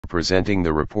presenting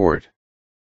the report.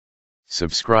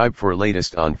 Subscribe for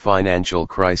latest on financial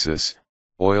crisis,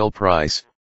 oil price,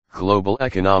 global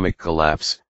economic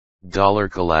collapse, dollar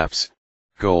collapse,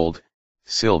 gold,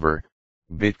 silver,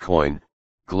 Bitcoin,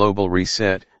 global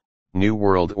reset, new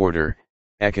world order,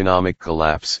 economic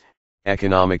collapse,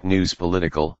 economic news,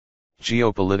 political,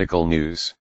 geopolitical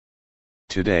news.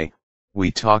 Today,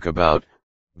 we talk about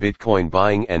Bitcoin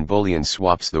buying and bullion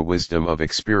swaps, the wisdom of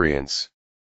experience.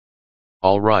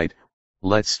 Alright,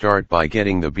 let's start by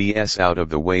getting the BS out of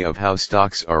the way of how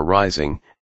stocks are rising,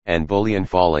 and bullion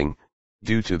falling,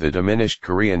 due to the diminished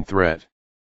Korean threat.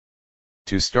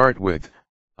 To start with,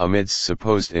 amidst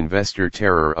supposed investor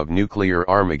terror of nuclear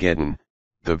Armageddon,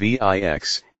 the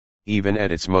VIX, even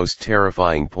at its most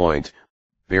terrifying point,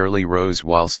 barely rose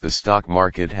whilst the stock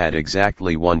market had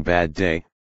exactly one bad day,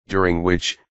 during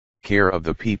which, care of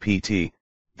the PPT,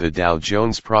 the Dow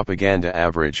Jones propaganda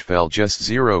average fell just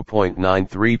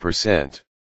 0.93%.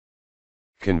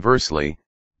 Conversely,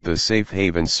 the safe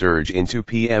haven surge into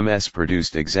PMS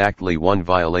produced exactly one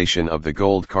violation of the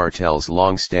gold cartel's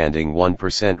long-standing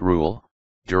 1% rule,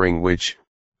 during which,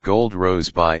 gold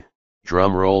rose by,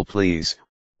 drum roll please,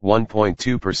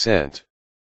 1.2%.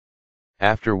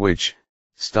 After which,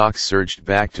 stocks surged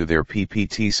back to their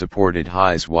PPT-supported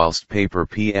highs whilst paper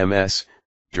PMS,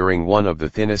 during one of the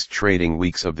thinnest trading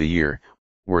weeks of the year,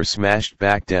 were smashed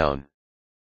back down.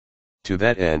 To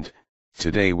that end,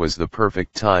 today was the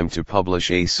perfect time to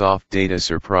publish a soft data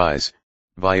surprise,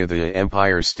 via the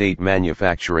Empire State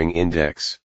Manufacturing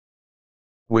Index,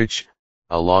 which,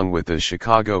 along with the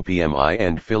Chicago PMI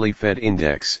and Philly Fed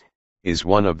Index, is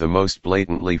one of the most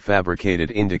blatantly fabricated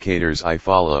indicators I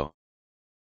follow.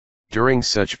 During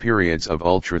such periods of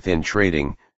ultra-thin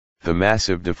trading, the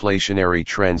massive deflationary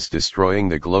trends destroying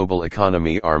the global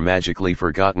economy are magically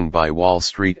forgotten by Wall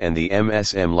Street and the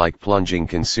MSM, like plunging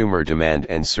consumer demand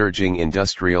and surging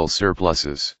industrial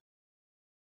surpluses.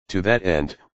 To that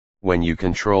end, when you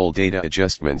control data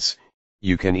adjustments,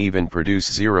 you can even produce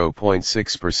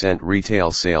 0.6%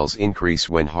 retail sales increase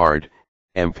when hard,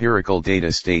 empirical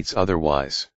data states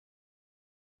otherwise.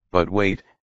 But wait,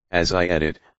 as I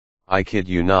edit, I kid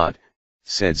you not,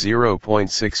 said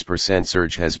 0.6%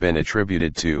 surge has been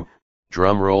attributed to,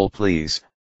 drum roll please,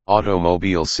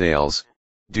 automobile sales,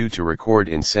 due to record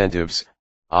incentives,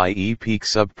 i.e. peak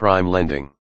subprime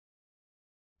lending.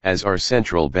 As are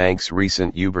central banks'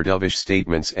 recent uber-dovish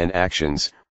statements and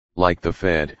actions, like the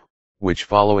Fed, which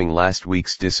following last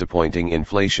week's disappointing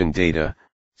inflation data,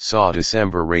 saw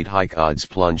December rate hike odds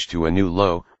plunge to a new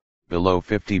low, below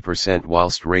 50%,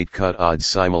 whilst rate cut odds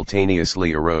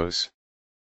simultaneously arose.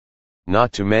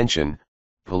 Not to mention,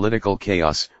 political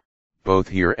chaos, both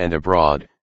here and abroad,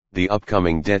 the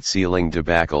upcoming debt ceiling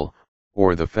debacle,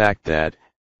 or the fact that,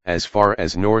 as far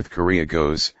as North Korea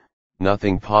goes,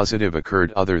 nothing positive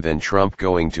occurred other than Trump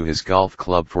going to his golf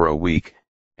club for a week,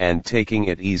 and taking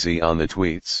it easy on the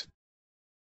tweets.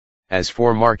 As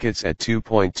for markets at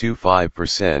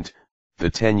 2.25%,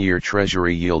 the 10-year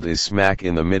Treasury yield is smack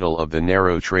in the middle of the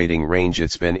narrow trading range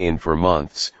it's been in for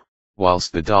months,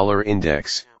 whilst the dollar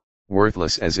index,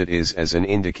 worthless as it is as an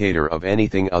indicator of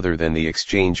anything other than the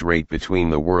exchange rate between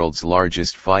the world's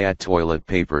largest fiat toilet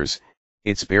papers,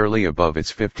 it's barely above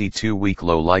its 52-week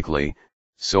low, likely,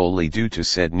 solely due to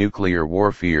said nuclear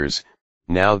war fears,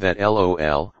 now that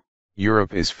LOL,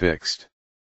 Europe is fixed.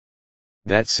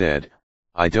 That said,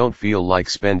 I don't feel like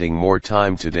spending more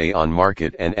time today on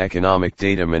market and economic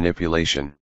data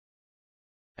manipulation.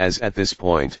 As at this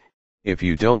point, if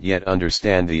you don't yet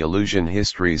understand the illusion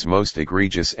history's most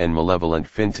egregious and malevolent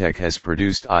fintech has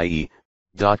produced, i.e.,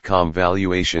 .com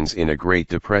valuations in a Great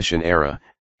Depression era,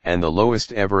 and the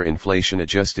lowest ever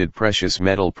inflation-adjusted precious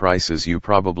metal prices, you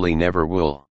probably never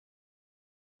will.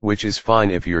 Which is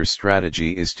fine if your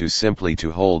strategy is to simply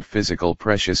hold physical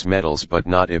precious metals, but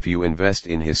not if you invest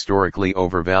in historically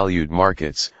overvalued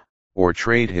markets, or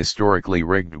trade historically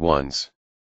rigged ones.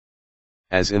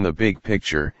 As in the big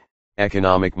picture,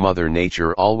 economic Mother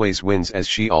Nature always wins, as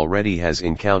she already has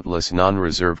in countless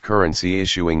non-reserve currency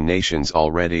issuing nations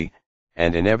already,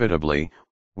 and inevitably,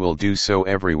 will do so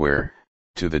everywhere,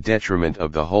 to the detriment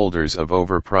of the holders of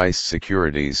overpriced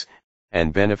securities,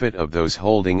 and benefit of those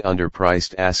holding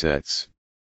underpriced assets.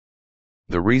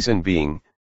 The reason being,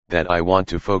 that I want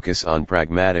to focus on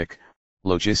pragmatic,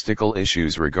 logistical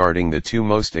issues regarding the two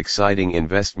most exciting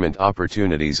investment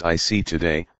opportunities I see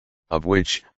today, of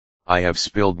which, I have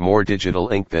spilled more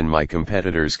digital ink than my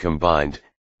competitors combined,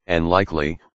 and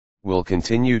likely, will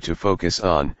continue to focus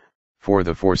on, for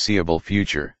the foreseeable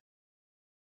future.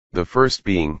 The first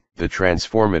being, the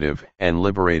transformative and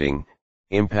liberating,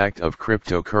 Impact of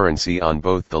cryptocurrency on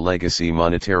both the legacy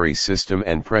monetary system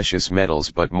and precious metals,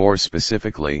 but more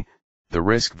specifically, the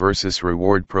risk versus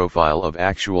reward profile of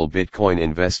actual Bitcoin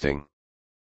investing.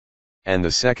 And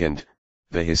the second,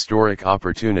 the historic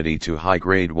opportunity to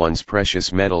high-grade one's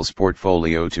precious metals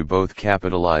portfolio to both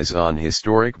capitalize on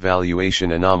historic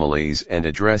valuation anomalies and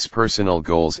address personal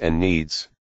goals and needs.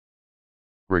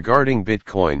 Regarding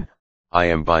Bitcoin, I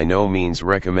am by no means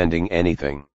recommending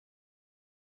anything.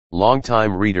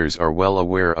 Longtime readers are well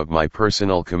aware of my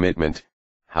personal commitment.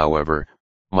 However,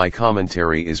 my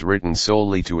commentary is written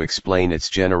solely to explain its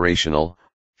generational,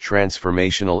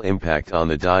 transformational impact on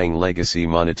the dying legacy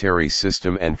monetary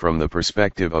system, and from the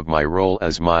perspective of my role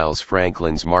as Miles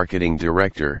Franklin's marketing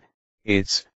director,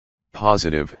 its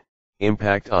positive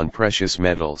impact on precious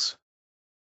metals.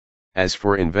 As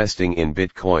for investing in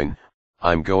Bitcoin,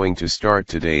 I'm going to start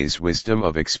today's Wisdom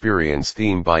of Experience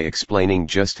theme by explaining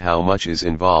just how much is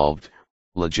involved,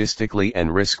 logistically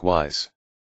and risk-wise.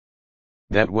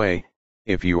 That way,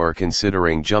 if you are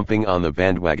considering jumping on the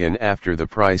bandwagon after the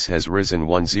price has risen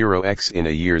 10x in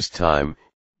a year's time,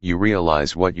 you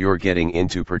realize what you're getting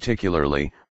into,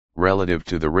 particularly relative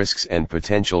to the risks and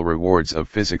potential rewards of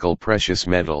physical precious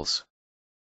metals.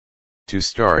 To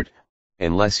start,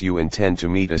 unless you intend to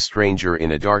meet a stranger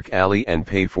in a dark alley and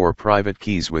pay for private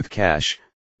keys with cash,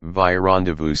 via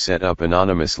rendezvous set up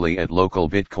anonymously at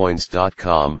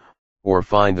localbitcoins.com, or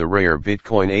find the rare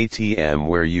Bitcoin ATM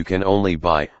where you can only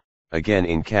buy, again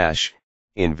in cash,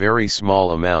 in very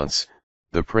small amounts,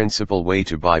 the principal way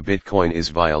to buy Bitcoin is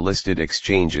via listed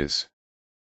exchanges.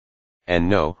 And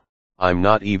no, I'm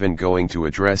not even going to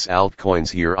address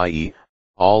altcoins here, i.e.,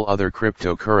 all other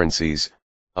cryptocurrencies,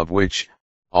 of which,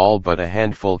 all but a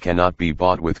handful cannot be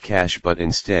bought with cash, but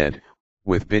instead,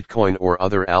 with Bitcoin or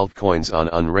other altcoins on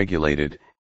unregulated,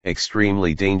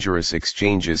 extremely dangerous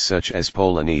exchanges such as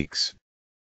Poloniex.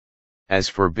 As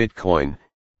for Bitcoin,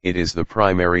 it is the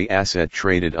primary asset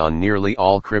traded on nearly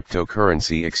all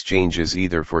cryptocurrency exchanges,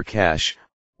 either for cash,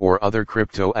 or other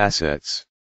crypto assets.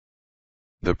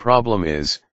 The problem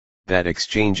is, that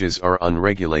exchanges are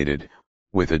unregulated,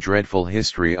 with a dreadful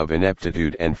history of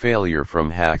ineptitude and failure, from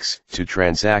hacks to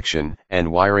transaction and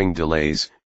wiring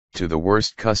delays, to the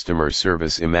worst customer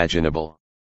service imaginable.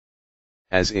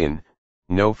 As in,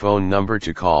 no phone number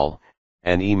to call,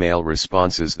 and email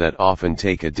responses that often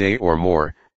take a day or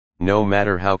more, no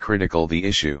matter how critical the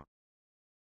issue.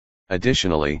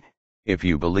 Additionally, if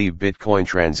you believe Bitcoin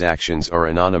transactions are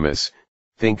anonymous,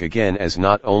 think again, as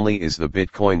not only is the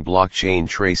Bitcoin blockchain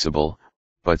traceable,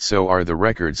 but so are the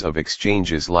records of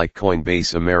exchanges like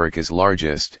Coinbase, America's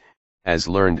largest, as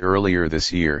learned earlier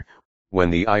this year, when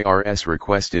the IRS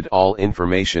requested all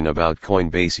information about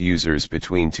Coinbase users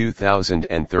between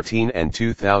 2013 and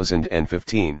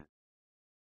 2015.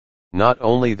 Not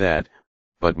only that,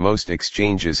 but most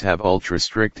exchanges have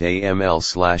ultra-strict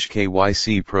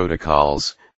AML/KYC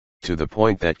protocols, to the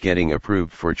point that getting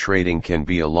approved for trading can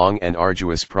be a long and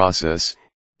arduous process,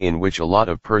 in which a lot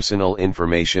of personal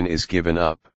information is given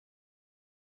up.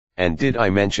 And did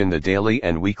I mention the daily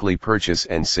and weekly purchase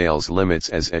and sales limits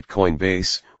as at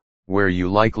Coinbase, where you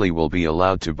likely will be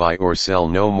allowed to buy or sell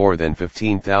no more than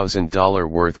 $15,000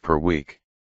 worth per week?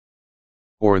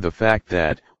 Or the fact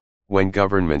that, when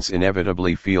governments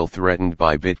inevitably feel threatened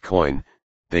by Bitcoin,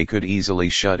 they could easily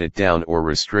shut it down or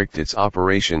restrict its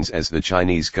operations, as the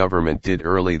Chinese government did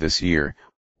early this year,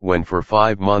 when for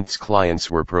 5 months clients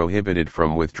were prohibited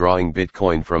from withdrawing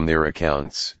Bitcoin from their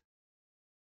accounts.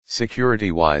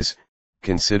 Security-wise,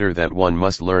 consider that one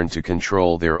must learn to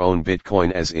control their own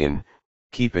Bitcoin, as in,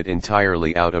 keep it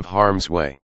entirely out of harm's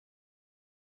way.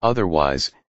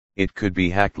 Otherwise, it could be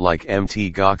hacked like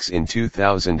Mt. Gox in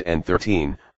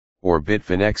 2013, or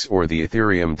Bitfinex or the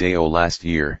Ethereum DAO last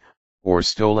year, or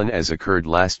stolen as occurred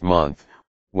last month,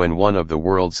 when one of the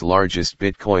world's largest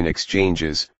Bitcoin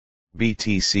exchanges,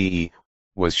 BTC,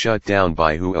 was shut down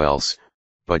by who else,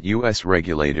 but US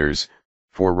regulators,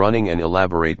 for running an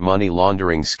elaborate money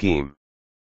laundering scheme.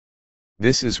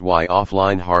 This is why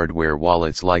offline hardware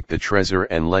wallets like the Trezor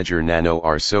and Ledger Nano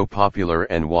are so popular,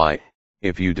 and why,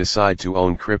 if you decide to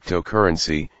own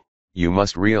cryptocurrency, you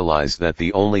must realize that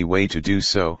the only way to do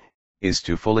so, is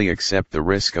to fully accept the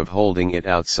risk of holding it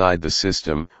outside the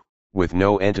system, with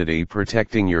no entity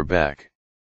protecting your back.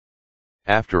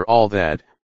 After all that,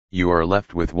 you are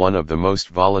left with one of the most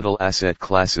volatile asset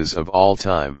classes of all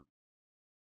time,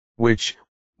 which,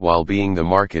 while being the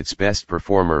market's best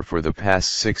performer for the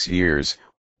past 6 years,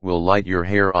 will light your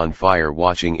hair on fire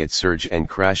watching it surge and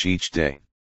crash each day.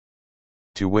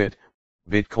 To wit,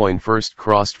 Bitcoin first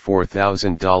crossed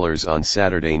 $4,000 on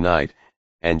Saturday night,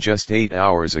 and just 8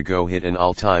 hours ago hit an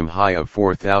all-time high of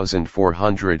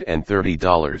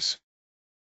 $4,430.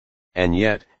 And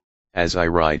yet, as I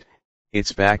write,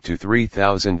 it's back to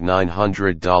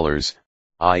 $3,900,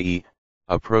 i.e.,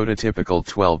 a prototypical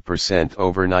 12%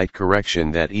 overnight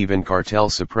correction that even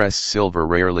cartel-suppressed silver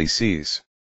rarely sees.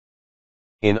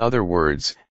 In other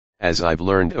words, as I've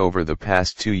learned over the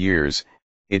past 2 years,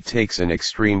 it takes an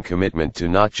extreme commitment to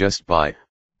not just buy,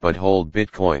 but hold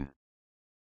Bitcoin.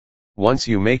 Once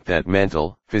you make that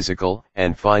mental, physical,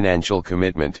 and financial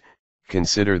commitment,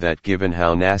 consider that given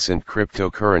how nascent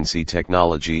cryptocurrency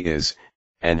technology is,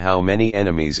 and how many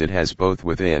enemies it has both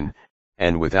within,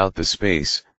 and without the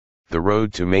space, the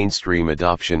road to mainstream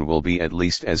adoption will be at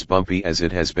least as bumpy as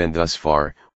it has been thus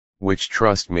far, which,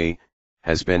 trust me,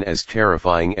 has been as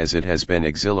terrifying as it has been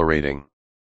exhilarating.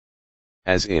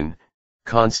 As in,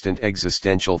 constant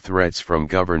existential threats from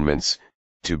governments,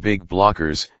 to big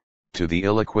blockers, to the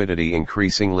illiquidity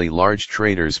increasingly large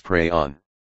traders prey on.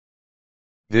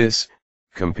 This,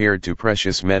 compared to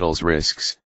precious metals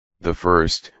risks, the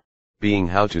first, being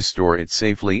how to store it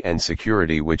safely and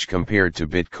security, which compared to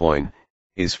Bitcoin,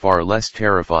 is far less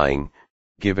terrifying,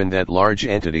 given that large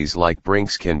entities like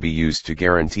Brinks can be used to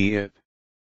guarantee it.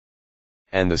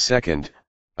 And the second,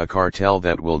 a cartel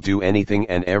that will do anything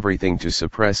and everything to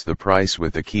suppress the price,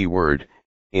 with the key word,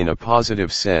 in a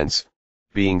positive sense,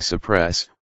 being suppress,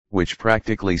 which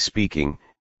practically speaking,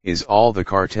 is all the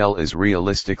cartel is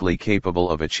realistically capable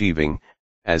of achieving,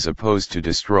 as opposed to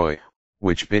destroy,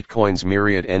 which Bitcoin's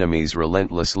myriad enemies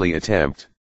relentlessly attempt.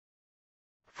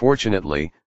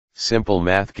 Fortunately, simple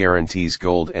math guarantees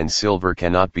gold and silver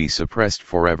cannot be suppressed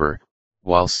forever,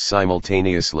 whilst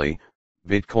simultaneously,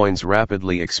 Bitcoin's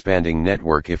rapidly expanding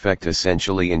network effect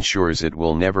essentially ensures it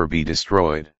will never be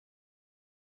destroyed.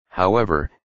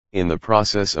 However, in the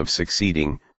process of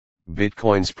succeeding,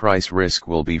 Bitcoin's price risk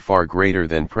will be far greater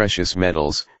than precious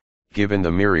metals, given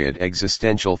the myriad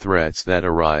existential threats that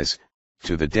arise,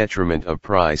 to the detriment of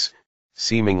price,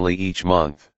 seemingly each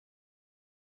month.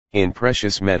 In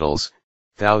precious metals,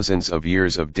 thousands of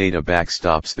years of data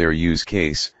backstops their use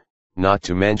case, not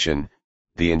to mention,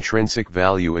 the intrinsic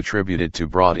value attributed to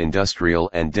broad industrial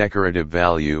and decorative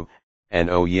value, and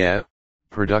oh yeah,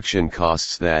 production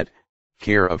costs that,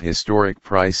 care of historic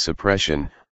price suppression,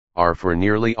 are for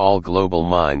nearly all global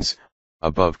mines,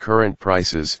 above current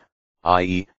prices,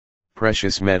 i.e.,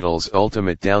 precious metals'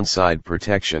 ultimate downside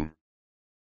protection.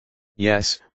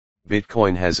 Yes,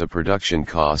 Bitcoin has a production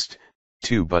cost,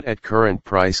 too, but at current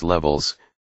price levels,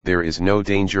 there is no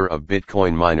danger of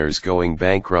Bitcoin miners going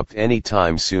bankrupt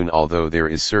anytime soon, although there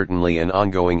is certainly an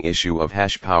ongoing issue of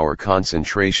hash power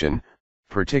concentration,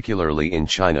 particularly in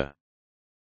China.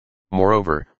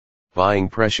 Moreover, buying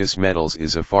precious metals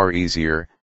is a far easier,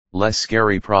 less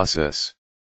scary process.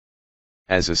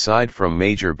 As aside from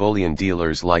major bullion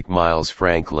dealers like Miles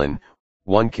Franklin,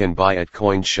 one can buy at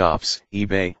coin shops,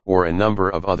 eBay, or a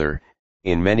number of other,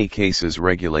 in many cases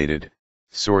regulated,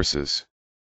 sources.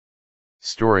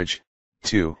 Storage,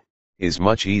 too, is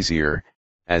much easier,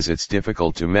 as it's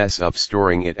difficult to mess up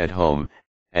storing it at home,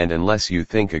 and unless you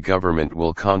think a government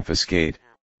will confiscate,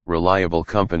 reliable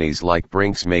companies like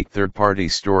Brinks make third-party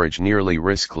storage nearly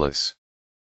riskless.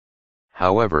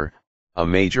 However, a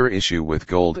major issue with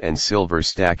gold and silver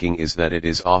stacking is that it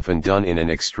is often done in an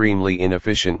extremely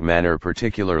inefficient manner,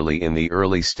 particularly in the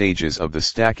early stages of the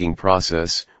stacking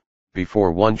process,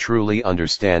 before one truly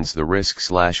understands the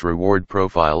risk/reward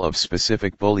profile of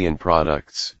specific bullion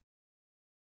products.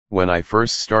 When I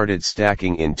first started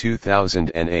stacking in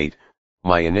 2008,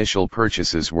 my initial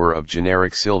purchases were of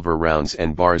generic silver rounds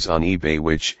and bars on eBay,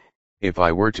 which, if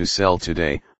I were to sell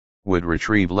today, would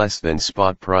retrieve less than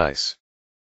spot price.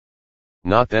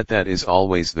 Not that that is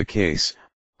always the case,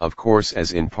 of course,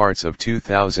 as in parts of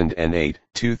 2008,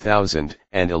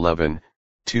 2011,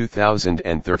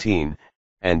 2013,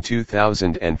 and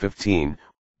 2015,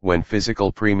 when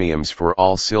physical premiums for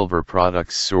all silver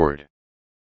products soared.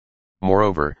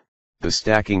 Moreover, the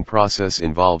stacking process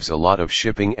involves a lot of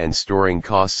shipping and storing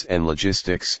costs and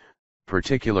logistics,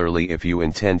 particularly if you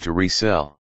intend to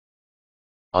resell.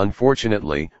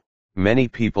 Unfortunately, many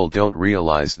people don't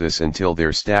realize this until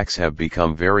their stacks have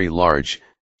become very large,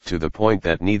 to the point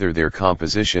that neither their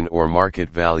composition or market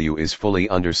value is fully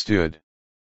understood.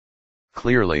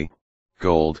 Clearly,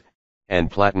 gold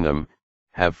and platinum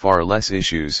have far less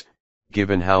issues,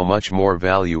 given how much more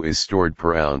value is stored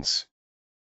per ounce.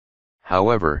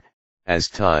 However, as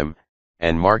time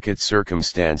and market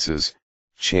circumstances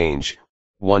change,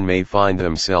 one may find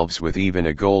themselves with even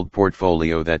a gold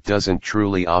portfolio that doesn't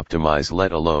truly optimize,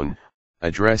 let alone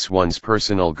address one's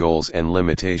personal goals and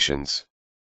limitations.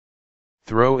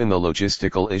 Throw in the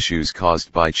logistical issues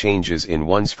caused by changes in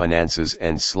one's finances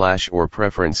and/or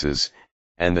preferences,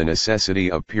 and the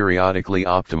necessity of periodically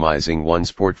optimizing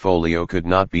one's portfolio could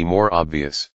not be more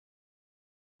obvious.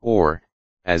 Or,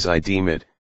 as I deem it,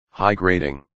 high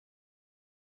grading.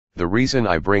 The reason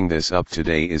I bring this up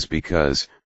today is because,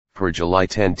 per July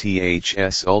 10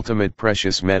 THS Ultimate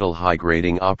Precious Metal High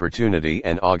Grading Opportunity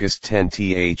and August 10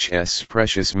 THS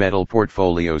Precious Metal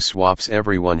Portfolio Swaps,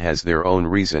 everyone has their own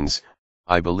reasons.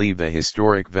 I believe the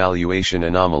historic valuation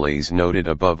anomalies noted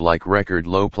above, like record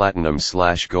low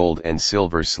platinum/gold and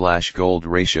silver/gold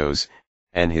ratios,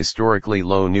 and historically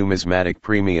low numismatic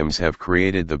premiums, have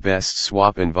created the best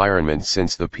swap environment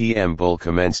since the PM bull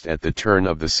commenced at the turn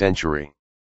of the century.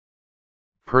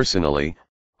 Personally,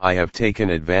 I have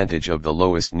taken advantage of the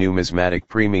lowest numismatic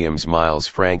premiums Miles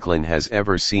Franklin has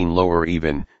ever seen, lower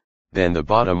even than the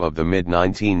bottom of the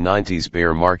mid-1990s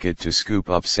bear market, to scoop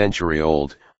up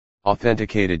century-old,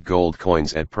 authenticated gold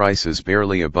coins at prices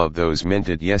barely above those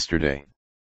minted yesterday.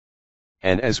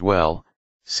 And as well,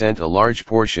 sent a large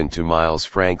portion to Miles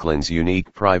Franklin's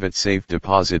unique private safe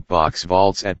deposit box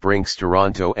vaults at Brinks,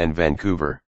 Toronto and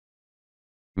Vancouver.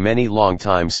 Many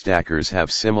long-time stackers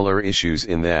have similar issues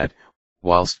in that,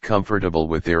 whilst comfortable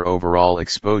with their overall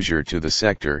exposure to the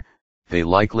sector, they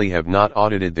likely have not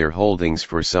audited their holdings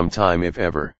for some time, if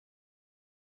ever.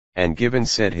 And given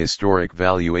said historic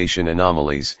valuation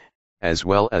anomalies, as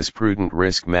well as prudent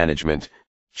risk management,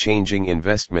 changing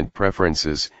investment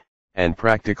preferences, and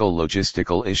practical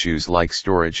logistical issues like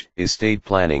storage, estate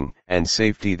planning, and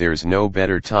safety, there's no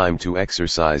better time to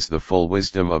exercise the full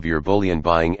wisdom of your bullion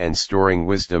buying and storing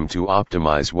wisdom to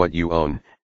optimize what you own,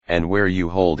 and where you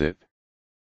hold it.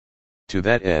 To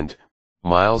that end,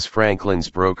 Miles Franklin's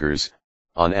brokers,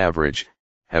 on average,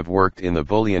 have worked in the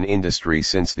bullion industry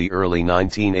since the early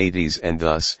 1980s and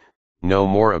thus, know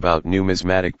more about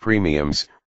numismatic premiums,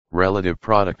 relative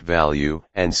product value,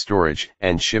 and storage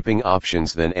and shipping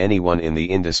options than anyone in the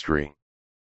industry.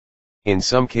 In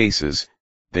some cases,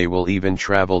 they will even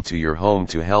travel to your home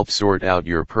to help sort out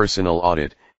your personal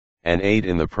audit, and aid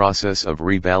in the process of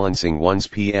rebalancing one's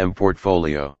PM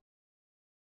portfolio.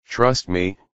 Trust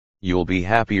me, you'll be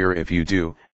happier if you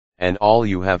do, and all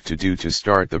you have to do to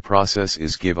start the process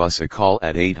is give us a call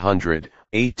at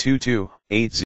 800-822-80